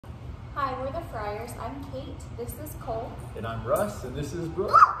Hi, we're the Fryars. I'm Kate, this is Cole. And I'm Russ, and this is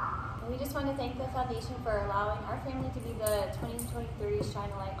Brooke. And we just want to thank the foundation for allowing our family to be the 2023 Shine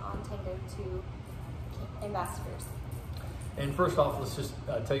a Light on TANGO2 ambassadors. And first off, let's just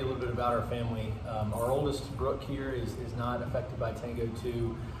tell you a little bit about our family. Our oldest, Brooke, here is not affected by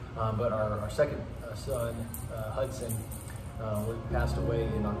TANGO2, but our second son, Hudson, passed away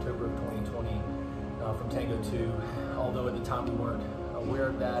in October of 2020 from TANGO2. Although at the time we weren't aware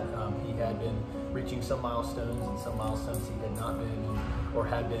of that, he had been reaching some milestones, and some milestones he had not been, or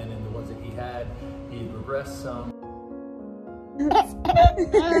had been, and the ones that he had regressed some.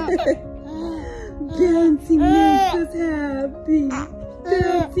 Dancing makes us happy.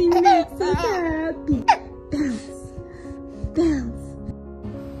 Dancing makes us happy. Bounce, bounce.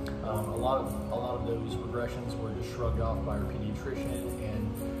 A lot of those regressions were just shrugged off by our pediatrician,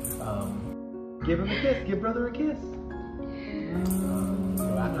 and give him a kiss. Give brother a kiss.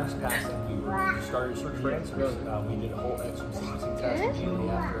 After his passing, we started searching for answers. We did a whole exome sequencing test immediately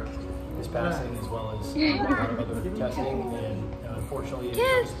after his passing, as well as a lot of other testing. And unfortunately, it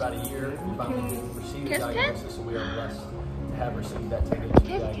took us about a year. We finally received a diagnosis, so we are blessed to have received that TANGO2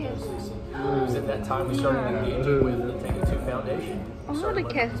 diagnosis. And it was at that time we started engaging with the TANGO2 Foundation. We started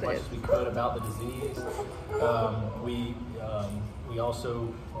learning as much as we could about the disease. We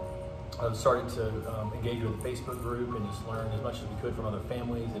also started to engage with the Facebook group and just learn as much as we could from other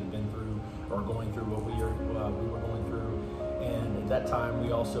families that had been through or going through what we were going through. And at that time,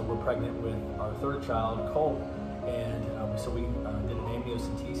 we also were pregnant with our third child, Cole. And so we did an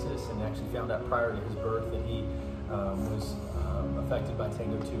amniocentesis and actually found out prior to his birth that he was affected by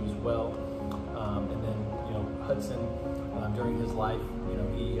TANGO2 as well. And then, Hudson, during his life,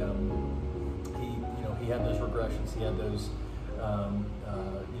 he had those regressions, he had those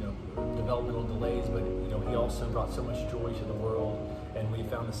developmental delays, but he also brought so much joy to the world. And we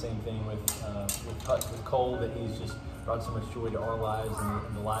found the same thing with Cole, that he's just brought so much joy to our lives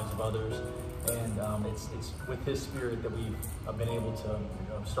and the lives of others. And it's with his spirit that we've been able to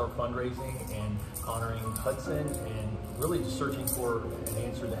start fundraising and honoring Hudson, and really just searching for an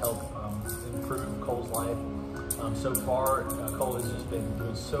answer to help improve Cole's life. So far, Cole has just been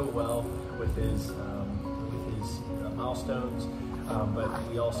doing so well with his milestones, but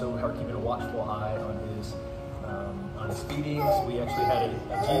we also are keeping a watchful eye on his feedings. We actually had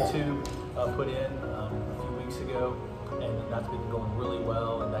a G-tube put in a few weeks ago, and that's been going really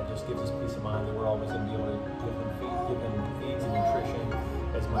well, and that just gives us peace of mind that we're always going to be able to give him feeds and nutrition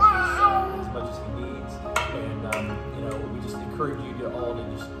as much as he needs. And we just encourage you all to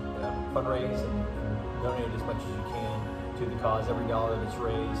just fundraise and donate as much as you can to the cause. Every dollar that's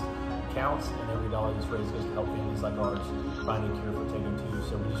raised counts, and every dollar that's raised goes to help families like ours find a cure for TANGO2.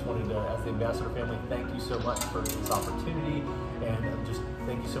 So we just wanted to, as the ambassador family, thank you so much for this opportunity, and just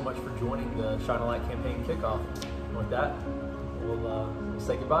thank you so much for joining the Shine a Light campaign kickoff. And with that, we'll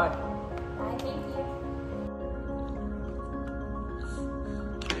say goodbye. Bye, thank you.